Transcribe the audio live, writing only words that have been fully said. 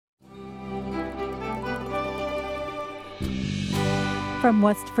from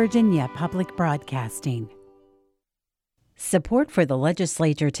West Virginia Public Broadcasting. Support for the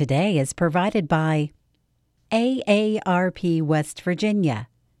legislature today is provided by AARP West Virginia,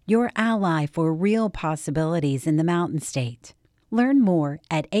 your ally for real possibilities in the Mountain State. Learn more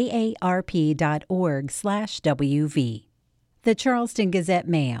at aarp.org/WV. The Charleston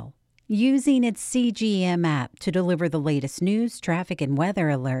Gazette-Mail, using its CGM app to deliver the latest news, traffic, and weather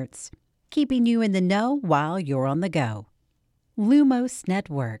alerts, keeping you in the know while you're on the go. Lumos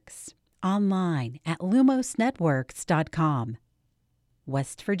Networks, online at lumosnetworks.com.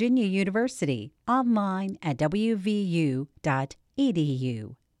 West Virginia University, online at wvu.edu.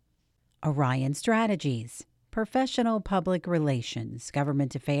 Orion Strategies, professional public relations,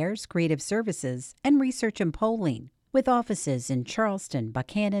 government affairs, creative services, and research and polling, with offices in Charleston,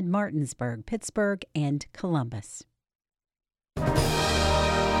 Buchanan, Martinsburg, Pittsburgh, and Columbus.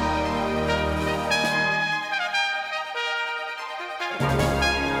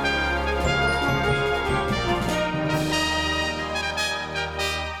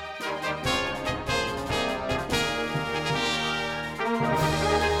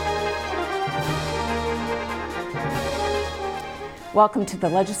 Welcome to the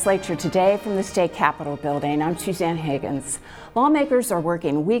legislature today from the State Capitol building. I'm Suzanne Higgins. Lawmakers are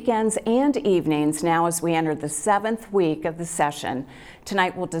working weekends and evenings now as we enter the 7th week of the session.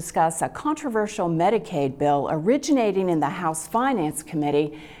 Tonight we'll discuss a controversial Medicaid bill originating in the House Finance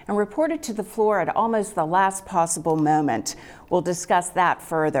Committee and reported to the floor at almost the last possible moment. We'll discuss that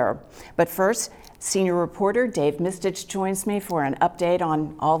further. But first, senior reporter Dave Mistich joins me for an update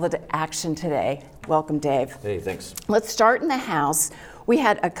on all the action today. Welcome, Dave. Hey, thanks. Let's start in the House. We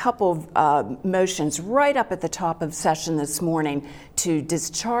had a couple of motions right up at the top of session this morning to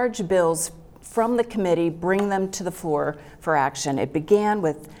discharge bills from the committee, bring them to the floor for action. It began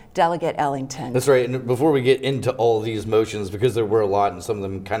with Delegate Ellington. That's right. And before we get into all these motions, because there were a lot and some of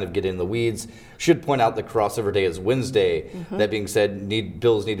them kind of get in the weeds, should point out that crossover day is Wednesday. Mm-hmm. That being said,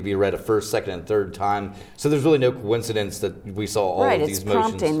 bills need to be read a first, second, and third time. So there's really no coincidence that we saw all of these motions. Right,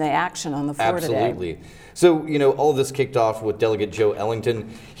 it's prompting the action on the floor today. Absolutely. So, all of this kicked off with Delegate Joe Ellington.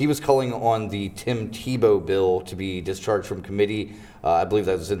 He was calling on the Tim Tebow bill to be discharged from committee. I believe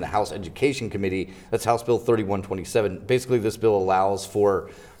that was in the House Education Committee. That's House Bill 3127. Basically, this bill allows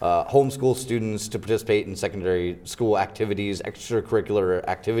for homeschool students to participate in secondary school activities, extracurricular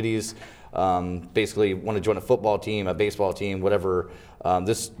activities. Basically, want to join a football team, a baseball team, whatever.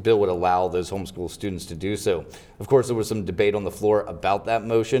 This bill would allow those homeschool students to do so. Of course, there was some debate on the floor about that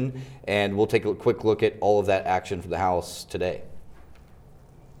motion, and we'll take a quick look at all of that action from the House today.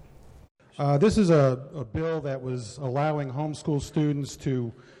 This is a bill that was allowing homeschool students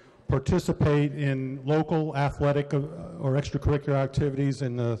to participate in local athletic or extracurricular activities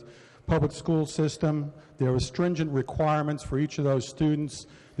in the public school system. There are stringent requirements for each of those students.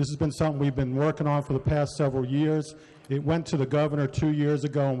 This has been something we've been working on for the past several years. It went to the governor 2 years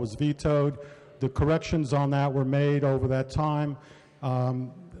ago and was vetoed. The corrections on that were made over that time.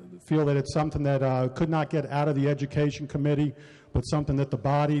 Feel that it's something that could not get out of the Education Committee, but something that the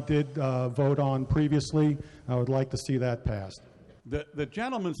body did vote on previously. I would like to see that passed. The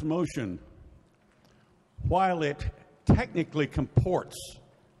gentleman's motion, while it technically comports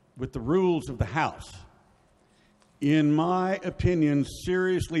with the rules of the House, in my opinion,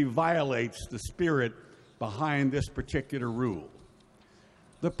 seriously violates the spirit behind this particular rule.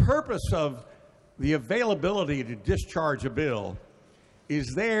 The purpose of the availability to discharge a bill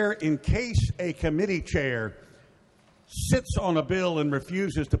is there in case a committee chair sits on a bill and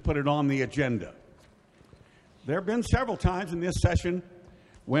refuses to put it on the agenda. There have been several times in this session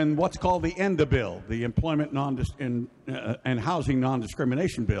when what's called the ENDA bill, the Employment and Housing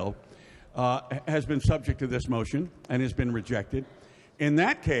Non-Discrimination Bill, has been subject to this motion and has been rejected. In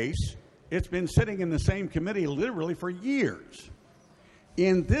that case, it's been sitting in the same committee literally for years.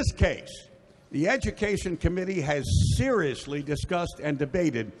 In this case, the Education Committee has seriously discussed and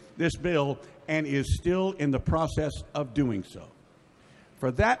debated this bill and is still in the process of doing so.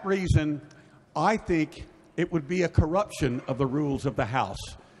 For that reason, I think it would be a corruption of the rules of the House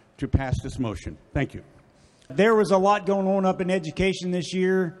to pass this motion. Thank you. There was a lot going on up in education this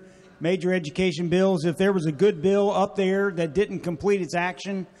year, major education bills. If there was a good bill up there that didn't complete its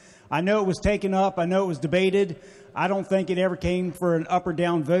action, I know it was taken up, I know it was debated. I don't think it ever came for an up or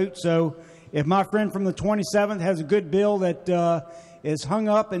down vote. So if my friend from the 27th has a good bill that is hung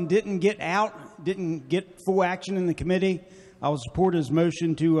up and didn't get full action in the committee, I will support his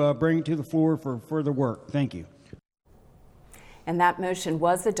motion to bring it to the floor for further work. Thank you. and that motion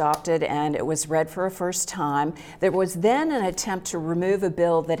was adopted and it was read for a first time. There was then an attempt to remove a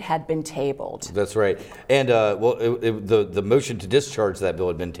bill that had been tabled. That's right. And the motion to discharge that bill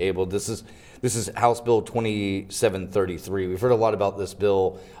had been tabled. This is House Bill 2733. We've heard a lot about this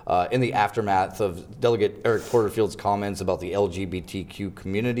bill in the aftermath of Delegate Eric Porterfield's comments about the LGBTQ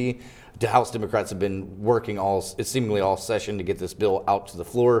community. The House Democrats have been working seemingly all session to get this bill out to the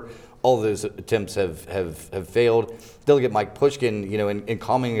floor. All of those attempts have failed. Delegate Mike Pushkin, in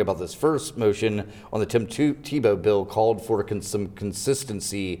commenting about this first motion on the Tim Tebow bill, called for some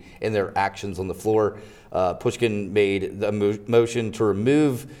consistency in their actions on the floor. Pushkin made the motion to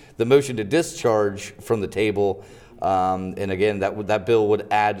remove the motion to discharge from the table. And again, that bill would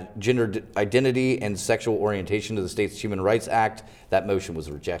add gender identity and sexual orientation to the state's Human Rights Act. That motion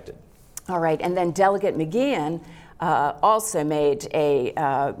was rejected. All right, and then Delegate McGeehan also made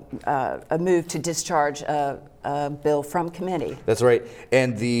a move to discharge a bill from committee. That's right,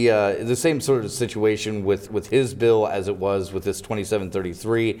 and the same sort of situation with his bill as it was with this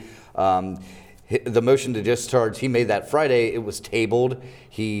 2733. The motion to discharge, he made that Friday. It was tabled.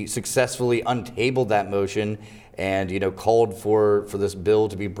 He successfully untabled that motion and called for this bill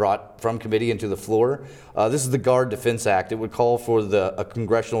to be brought from committee into the floor. This is the Guard Defense Act. It would call for a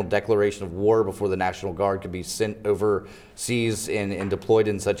congressional declaration of war before the National Guard could be sent overseas and deployed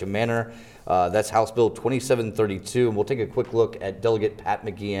in such a manner. That's House Bill 2732, and we'll take a quick look at Delegate Pat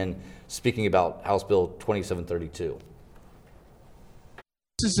McGeehan speaking about House Bill 2732.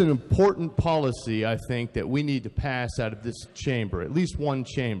 This is an important policy, I think, that we need to pass out of this chamber, at least one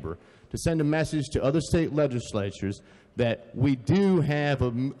chamber, to send a message to other state legislatures that we do have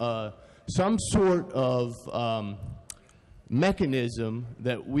some sort of mechanism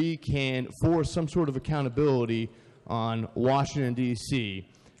that we can force some sort of accountability on Washington, D.C.,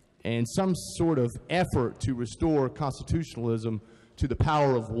 and some sort of effort to restore constitutionalism to the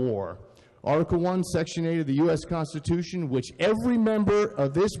power of war. Article 1, Section 8 of the U.S. Constitution, which every member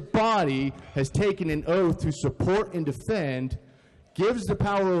of this body has taken an oath to support and defend, gives the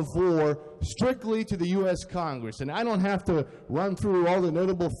power of war strictly to the U.S. Congress. And I don't have to run through all the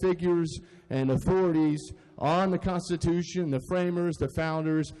notable figures and authorities on the Constitution, the framers, the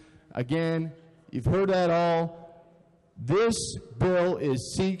founders. Again, you've heard that all. This bill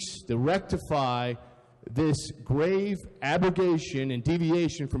seeks to rectify this grave abrogation and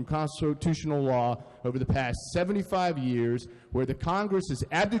deviation from constitutional law over the past 75 years, where the Congress has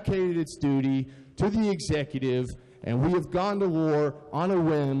abdicated its duty to the executive, and we have gone to war on a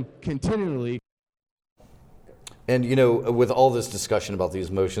whim continually. And, with all this discussion about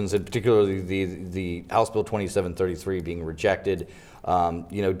these motions, and particularly the House Bill 2733 being rejected,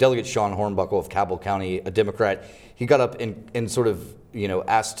 Delegate Sean Hornbuckle of Cabell County, a Democrat, he got up and sort of,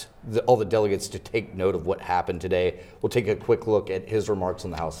 asked all the delegates to take note of what happened today. We'll take a quick look at his remarks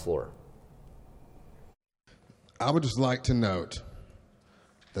on the House floor. I would just like to note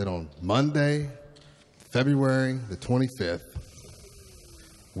that on Monday, February the 25th,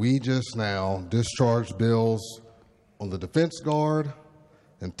 we just now discharged bills on the Defense Guard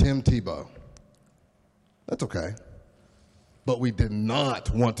and Tim Tebow. That's okay. But we did not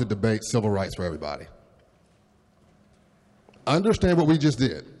want to debate civil rights for everybody. Understand what we just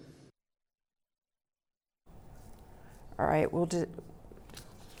did. All right,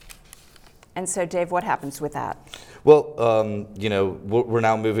 and so, Dave, what happens with that? Well, we're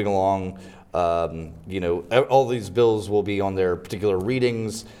now moving along. All these bills will be on their particular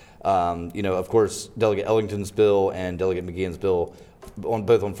readings. Of course, Delegate Ellington's bill and Delegate McGeehan's bill,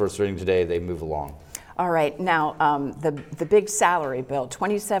 both on first reading today, they move along. All right, now the big salary bill,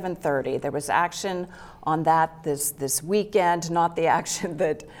 2730, there was action on that this weekend, not the action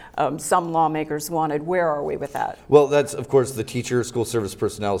that some lawmakers wanted. Where are we with that? Well, that's, of course, the teacher, school service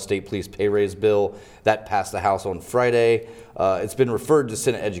personnel, state police pay raise bill. That passed the House on Friday. It's been referred to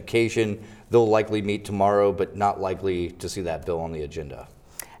Senate Education. They'll likely meet tomorrow, but not likely to see that bill on the agenda.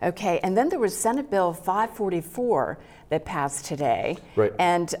 Okay, and then there was Senate Bill 544 that passed today. Right.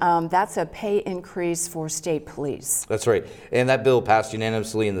 And that's a pay increase for state police. That's right. And that bill passed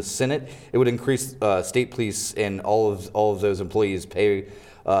unanimously in the Senate. It would increase state police and all of those employees pay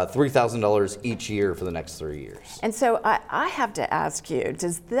 $3,000 each year for the next 3 years. And so I have to ask you,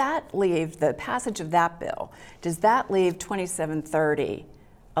 does that leave, the passage of that bill, does that leave 2730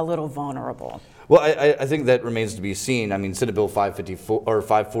 a little vulnerable? Well, I think that remains to be seen. I mean, Senate Bill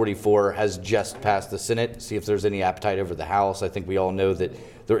 544 has just passed the Senate. See if there's any appetite over the House. I think we all know that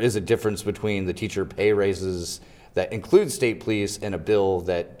there is a difference between the teacher pay raises that include state police and a bill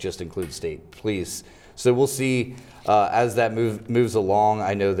that just includes state police. So we'll see as that moves along.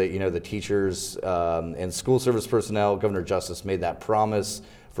 I know that, the teachers and school service personnel, Governor Justice made that promise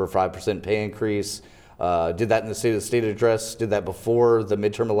for a 5% pay increase. Did that in the state address, did that before the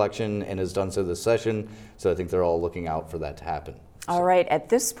midterm election, and has done so this session. So I think they're all looking out for that to happen. All right, at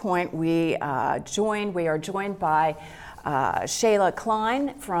this point, we are joined by Shayla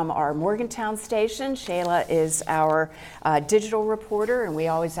Klein from our Morgantown station. Shayla is our digital reporter, and we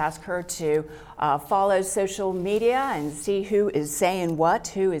always ask her to follow social media and see who is saying what,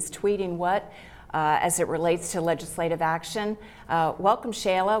 who is tweeting what as it relates to legislative action. Welcome,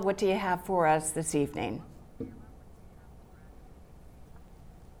 Shayla. What do you have for us this evening?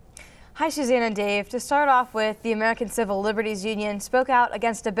 Hi, Suzanne and Dave. To start off with, the American Civil Liberties Union spoke out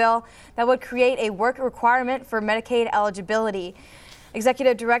against a bill that would create a work requirement for Medicaid eligibility.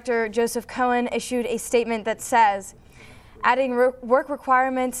 Executive Director Joseph Cohen issued a statement that says, adding work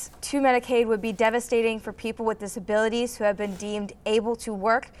requirements to Medicaid would be devastating for people with disabilities who have been deemed able to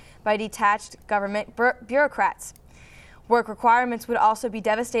work by detached government bureaucrats. Work requirements would also be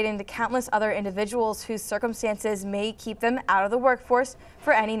devastating to countless other individuals whose circumstances may keep them out of the workforce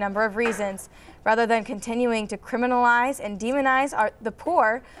for any number of reasons. Rather than continuing to criminalize and demonize the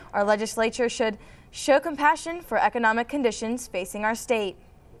poor, our legislature should show compassion for economic conditions facing our state.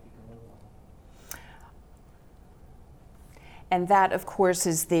 And that, of course,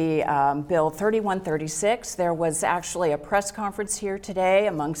 is the Bill 3136. There was actually a press conference here today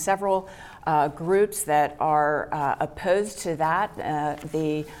among several groups that are opposed to that,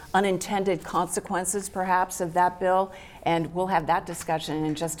 the unintended consequences, perhaps, of that bill. And we'll have that discussion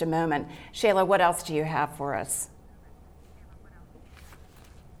in just a moment. Shayla, what else do you have for us?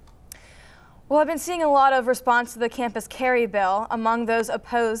 Well, I've been seeing a lot of response to the campus carry bill. Among those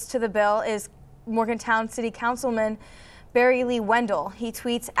opposed to the bill is Morgantown City Councilman Barry Lee Wendell. He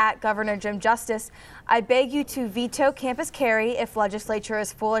tweets at Governor Jim Justice, "I beg you to veto campus carry if legislature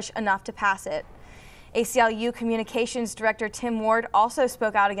is foolish enough to pass it." ACLU Communications Director Tim Ward also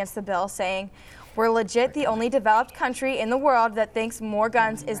spoke out against the bill, saying, "We're legit the only developed country in the world that thinks more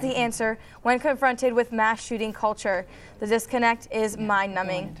guns is the answer when confronted with mass shooting culture. The disconnect is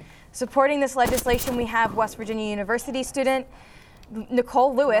mind-numbing." Supporting this legislation, we have West Virginia University student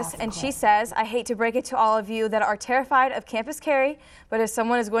Nicole Lewis, and she says, "I hate to break it to all of you that are terrified of campus carry, but if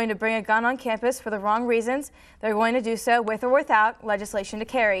someone is going to bring a gun on campus for the wrong reasons, they're going to do so with or without legislation to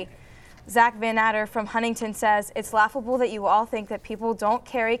carry." Zach Van Adder from Huntington says, "It's laughable that you all think that people don't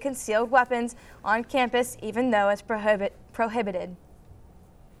carry concealed weapons on campus even though it's prohibited."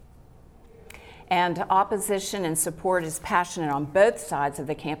 And opposition and support is passionate on both sides of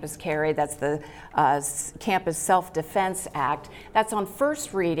the campus carry. That's the Campus Self-Defense Act. That's on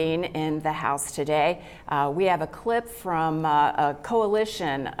first reading in the House today. We have a clip from a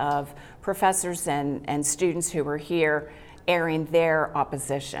coalition of professors and students who were here airing their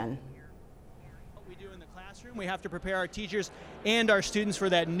opposition. What we do in the classroom, we have to prepare our teachers and our students for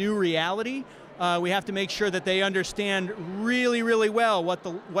that new reality. We have to make sure that they understand really, really well what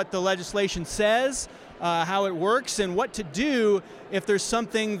the legislation says, how it works, and what to do if there's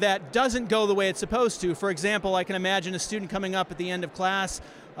something that doesn't go the way it's supposed to. For example, I can imagine a student coming up at the end of class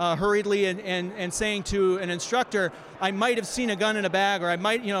hurriedly and saying to an instructor, "I might have seen a gun in a bag," or "I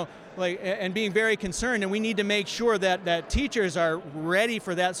might," and being very concerned. And we need to make sure that teachers are ready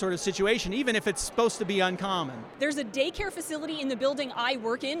for that sort of situation, even if it's supposed to be uncommon. There's a daycare facility in the building I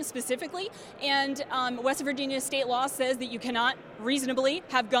work in specifically, and West Virginia state law says that you cannot reasonably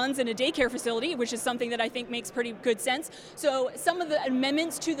have guns in a daycare facility, which is something that I think makes pretty good sense. So some of the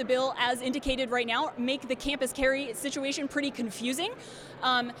amendments to the bill as indicated right now make the campus carry situation pretty confusing.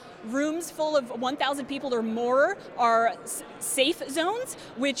 Rooms full of 1,000 people or more are safe zones,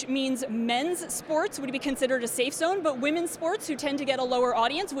 which means men's sports would be considered a safe zone, but women's sports, who tend to get a lower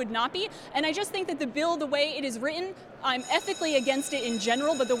audience, would not be. And I just think that the bill, the way it is written, I'm ethically against it in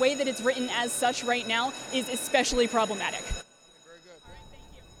general, but the way that it's written as such right now is especially problematic.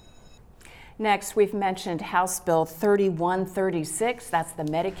 Next, we've mentioned House Bill 3136. That's the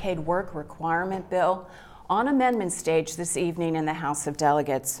Medicaid work requirement bill on amendment stage this evening in the House of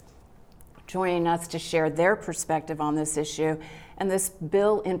Delegates. Joining us to share their perspective on this issue and this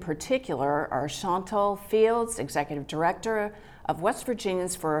bill in particular are Chantal Fields, Executive Director of West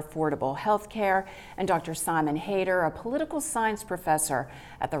Virginians for Affordable Health Care, and Dr. Simon Hayter, a political science professor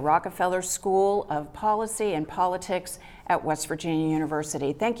at the Rockefeller School of Policy and Politics at West Virginia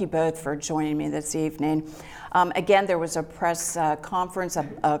University. Thank you both for joining me this evening. Again, there was a press conference,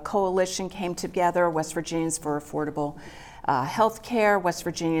 a coalition came together, West Virginians for Affordable Health Care, West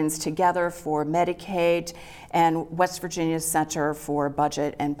Virginians Together for Medicaid, and West Virginia Center for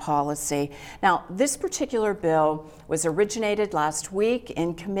Budget and Policy. Now, this particular bill was originated last week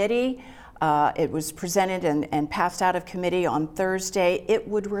in committee. It was presented and passed out of committee on Thursday. It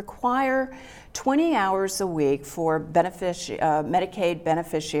would require 20 hours a week for Medicaid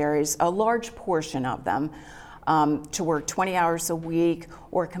beneficiaries, a large portion of them, to work 20 hours a week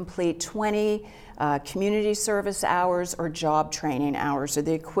or complete 20 community service hours or job training hours, or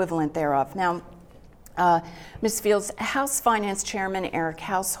the equivalent thereof. Now, Ms. Fields, House Finance Chairman Eric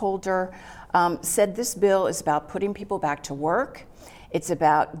Householder said this bill is about putting people back to work. It's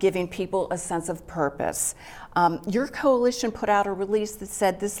about giving people a sense of purpose. Your coalition put out a release that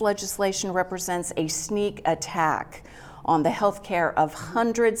said this legislation represents a sneak attack on the health care of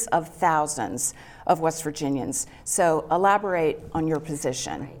hundreds of thousands of West Virginians. So elaborate on your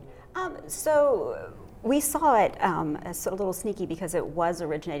position. So we saw it as a little sneaky because it was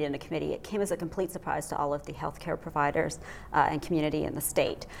originated in a committee. It came as a complete surprise to all of the healthcare providers and community in the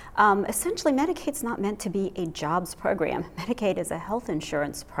state. Essentially, Medicaid's not meant to be a jobs program. Medicaid is a health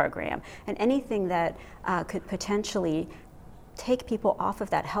insurance program, and anything that could potentially take people off of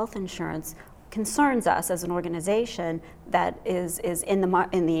that health insurance concerns us as an organization that is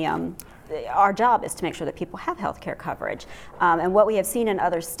our job is to make sure that people have health care coverage. And what we have seen in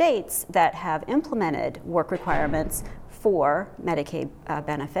other states that have implemented work requirements for Medicaid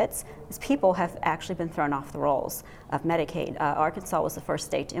benefits is people have actually been thrown off the rolls of Medicaid. Arkansas was the first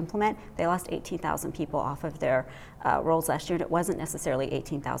state to implement. They lost 18,000 people off of their rolls last year, and it wasn't necessarily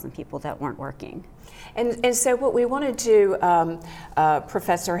 18,000 people that weren't working. And so what we want to do,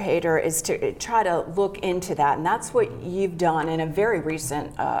 Professor Hayter, is to try to look into that, and that's what you've done in a very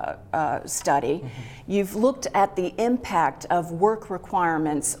recent study. Mm-hmm. You've looked at the impact of work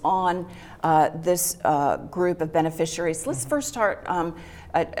requirements on this group of beneficiaries. Let's first start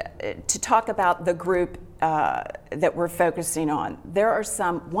to talk about the group that we're focusing on. There are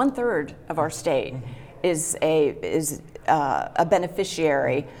some 1/3 of our state is a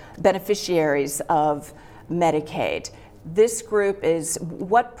beneficiaries of Medicaid. This group is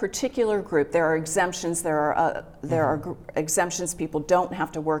what particular group? There are exemptions. There are exemptions. People don't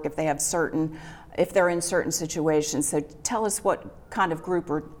have to work if they're in certain situations. So tell us what kind of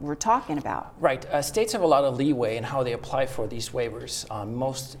group we're talking about. Right. States have a lot of leeway in how they apply for these waivers.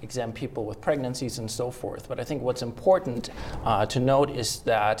 Most exempt people with pregnancies and so forth. But I think what's important to note is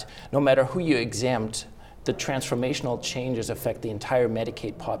that no matter who you exempt, the transformational changes affect the entire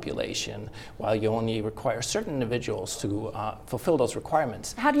Medicaid population, while you only require certain individuals to fulfill those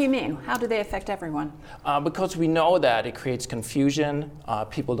requirements. How do you mean? How do they affect everyone? Because we know that it creates confusion.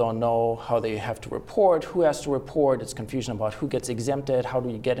 People don't know how they have to report, who has to report. It's confusion about who gets exempted, how do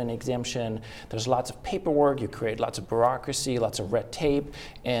you get an exemption. There's lots of paperwork. You create lots of bureaucracy, lots of red tape.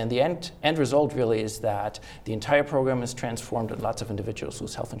 And the end result really is that the entire program is transformed and lots of individuals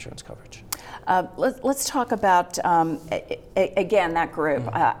lose health insurance coverage. Let's talk about, again, that group.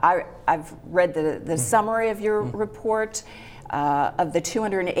 I've read the summary of your report. Of the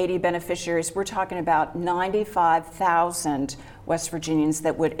 280 beneficiaries, we're talking about 95,000 West Virginians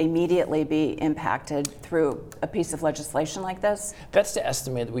that would immediately be impacted through a piece of legislation like this? That's the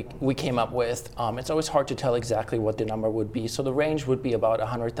estimate we came up with. It's always hard to tell exactly what the number would be. So the range would be about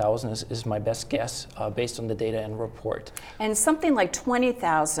 100,000 is my best guess based on the data and report. And something like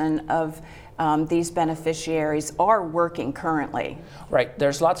 20,000 of these beneficiaries are working currently. Right.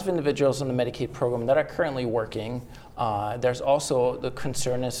 There's lots of individuals in the Medicaid program that are currently working. There's also the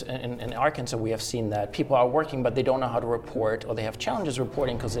concern is in Arkansas, we have seen that people are working, but they don't know how to report, or they have challenges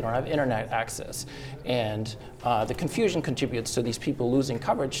reporting because they don't have internet access. And the confusion contributes to these people losing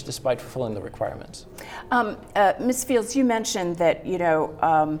coverage despite fulfilling the requirements. Ms. Fields, you mentioned that,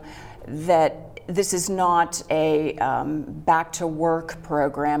 that this is not a back to work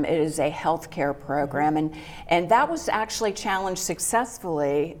program, it is a health care program, and that was actually challenged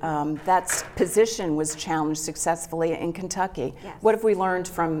successfully. That position was challenged successfully in Kentucky. Yes. What have we learned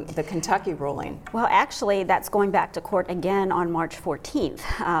from the Kentucky ruling? Well, actually, that's going back to court again on March 14th.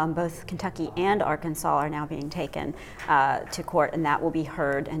 Both Kentucky and Arkansas are now being taken to court, and that will be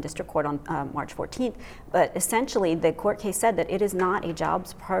heard in district court on March 14th. But essentially, the court case said that it is not a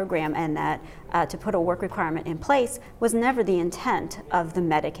jobs program, and that to put a work requirement in place was never the intent of the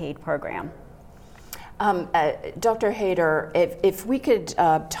Medicaid program. Dr. Hayter, if we could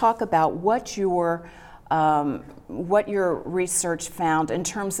talk about what your what your research found in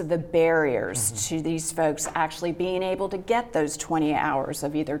terms of the barriers to these folks actually being able to get those 20 hours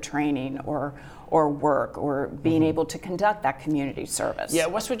of either training or work or being able to conduct that community service. Yeah,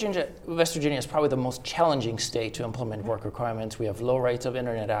 West Virginia is probably the most challenging state to implement work requirements. We have low rates of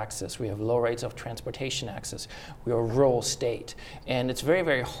internet access. We have low rates of transportation access. We are a rural state. And it's very,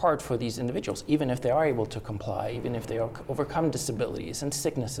 very hard for these individuals, even if they are able to comply, even if they overcome disabilities and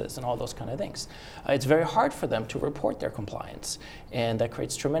sicknesses and all those kind of things. It's very hard for them to report their compliance. And that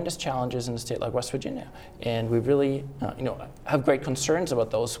creates tremendous challenges in a state like West Virginia. And we really have great concerns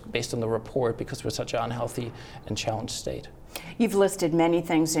about those based on the report, because we're such an unhealthy and challenged state. You've listed many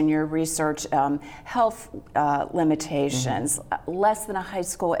things in your research, health limitations, less than a high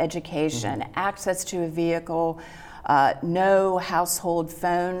school education, access to a vehicle, no household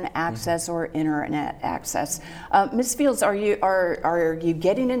phone access or internet access. Ms. Fields, are you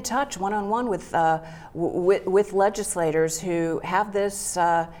getting in touch one-on-one with legislators who have this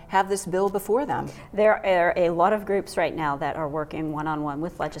bill before them? There are a lot of groups right now that are working one-on-one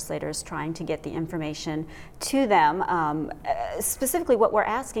with legislators, trying to get the information to them. Specifically, what we're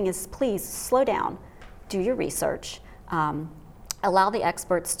asking is, please slow down, do your research. Allow the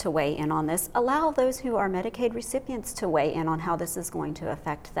experts to weigh in on this. Allow those who are Medicaid recipients to weigh in on how this is going to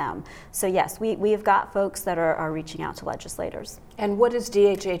affect them. So yes, we have got folks that are reaching out to legislators. And what is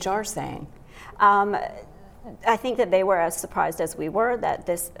DHHR saying? I think that they were as surprised as we were that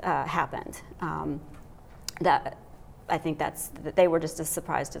this happened. I think that they were just as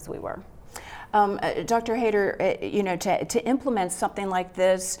surprised as we were. Dr. Hayter, to implement something like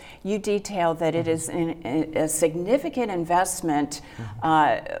this, you detail that it is a significant investment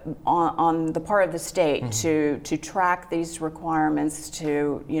on the part of the state to track these requirements,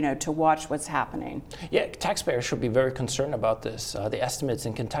 to watch what's happening. Yeah, taxpayers should be very concerned about this. The estimates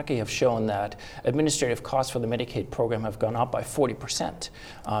in Kentucky have shown that administrative costs for the Medicaid program have gone up by 40%.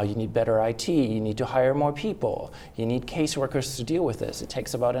 You need better IT, you need to hire more people, you need caseworkers to deal with this. It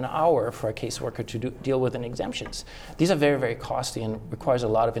takes about an hour for a caseworker to deal with an exemptions. These are very, very costly and requires a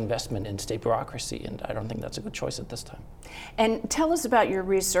lot of investment in state bureaucracy, and I don't think that's a good choice at this time. And tell us about your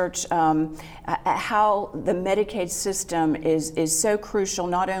research, how the Medicaid system is so crucial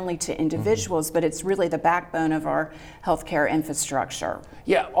not only to individuals, but it's really the backbone of our healthcare infrastructure.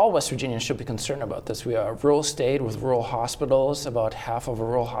 Yeah, all West Virginians should be concerned about this. We are a rural state with rural hospitals. About half of our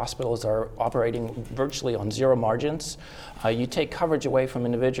rural hospitals are operating virtually on zero margins. You take coverage away from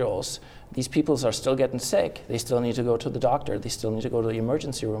individuals, these people are still getting sick. They still need to go to the doctor. They still need to go to the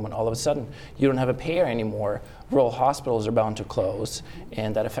emergency room, and all of a sudden, you don't have a payer anymore. Rural hospitals are bound to close,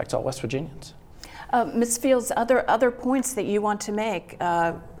 and that affects all West Virginians. Ms. Fields, other points that you want to make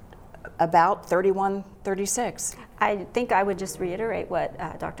about 3136? I think I would just reiterate what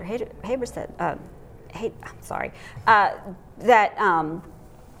Dr. Haber said.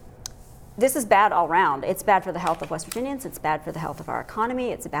 This is bad all around. It's bad for the health of West Virginians. It's bad for the health of our economy.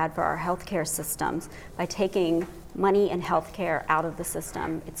 It's bad for our healthcare systems. By taking money and healthcare out of the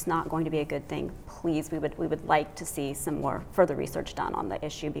system, it's not going to be a good thing. Please, we would like to see some more further research done on the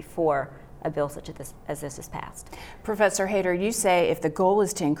issue before a bill such as this is passed. Professor Hayter, you say if the goal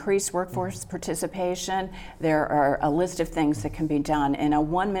is to increase workforce participation, there are a list of things that can be done. In a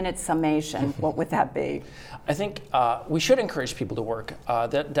 1-minute summation, what would that be? I think we should encourage people to work.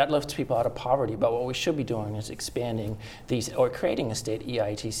 That lifts people out of poverty, but what we should be doing is expanding these, or creating a state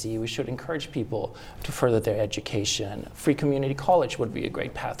EITC. We should encourage people to further their education. Free community college would be a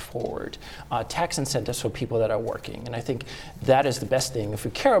great path forward. Tax incentives for people that are working, and I think that is the best thing. If we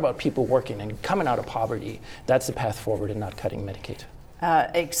care about people working and coming out of poverty, that's the path forward and not cutting Medicaid.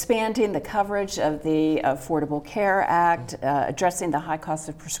 Expanding the coverage of the Affordable Care Act, addressing the high cost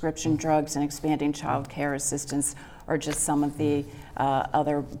of prescription drugs, and expanding child care assistance are just some of the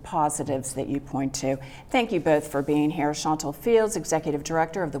other positives that you point to. Thank you both for being here. Chantal Fields, Executive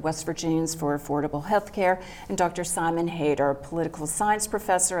Director of the West Virginians for Affordable Health Care, and Dr. Simon Hayter, Political Science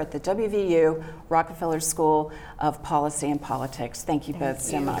Professor at the WVU Rockefeller School of Policy and Politics. Thank you both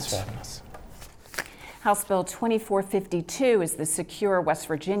so much. Thanks for having us. House Bill 2452 is the Secure West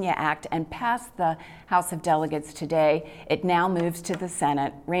Virginia Act and passed the House of Delegates today. It now moves to the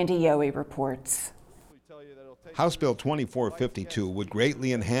Senate. Randy Yohe reports. House Bill 2452 would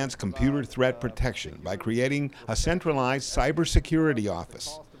greatly enhance computer threat protection by creating a centralized cybersecurity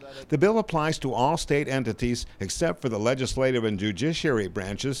office. The bill applies to all state entities except for the legislative and judiciary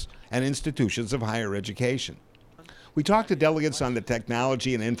branches and institutions of higher education. We talked to delegates on the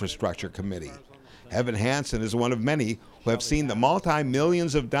Technology and Infrastructure Committee. Evan Hansen is one of many who have seen the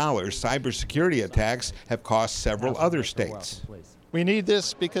multi-millions of dollars cybersecurity attacks have cost several other states. We need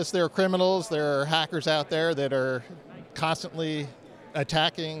this because there are criminals, there are hackers out there that are constantly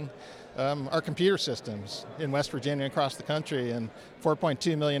attacking our computer systems in West Virginia and across the country. And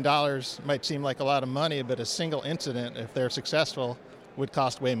 $4.2 million might seem like a lot of money, but a single incident, if they're successful, would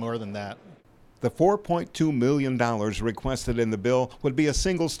cost way more than that. The $4.2 million requested in the bill would be a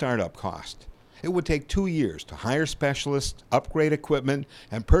single startup cost. It would take 2 years to hire specialists, upgrade equipment,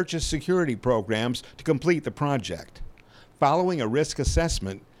 and purchase security programs to complete the project. Following a risk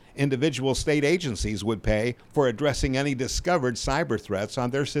assessment, individual state agencies would pay for addressing any discovered cyber threats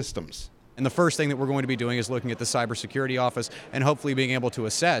on their systems. And the first thing that we're going to be doing is looking at the cybersecurity office and hopefully being able to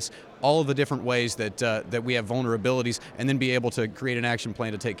assess all of the different ways that we have vulnerabilities and then be able to create an action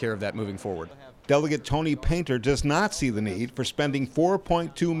plan to take care of that moving forward. Delegate Tony Painter does not see the need for spending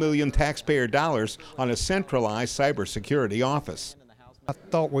 $4.2 million taxpayer dollars on a centralized cybersecurity office. I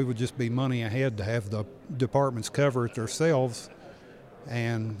thought we would just be money ahead to have the departments cover it themselves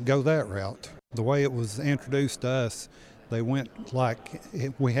and go that route. The way it was introduced to us, they went like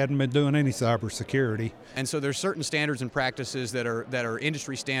we hadn't been doing any cybersecurity. And so there's certain standards and practices that are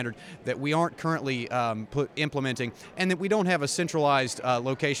industry standard that we aren't currently implementing, and that we don't have a centralized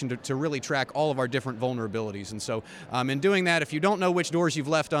location to really track all of our different vulnerabilities. And so in doing that, if you don't know which doors you've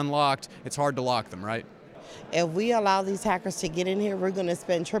left unlocked, it's hard to lock them, right? If we allow these hackers to get in here, we're going to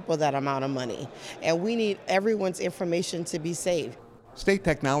spend triple that amount of money. And we need everyone's information to be safe. State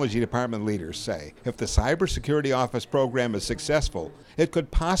Technology Department leaders say if the Cybersecurity Office program is successful, it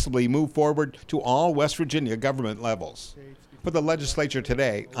could possibly move forward to all West Virginia government levels. For the legislature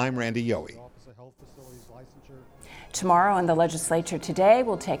today, I'm Randy Yohe. Tomorrow in the legislature today,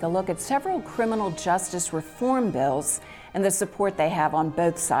 we'll take a look at several criminal justice reform bills and the support they have on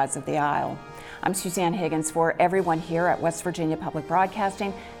both sides of the aisle. I'm Suzanne Higgins for everyone here at West Virginia Public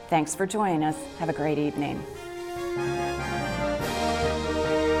Broadcasting. Thanks for joining us. Have a great evening.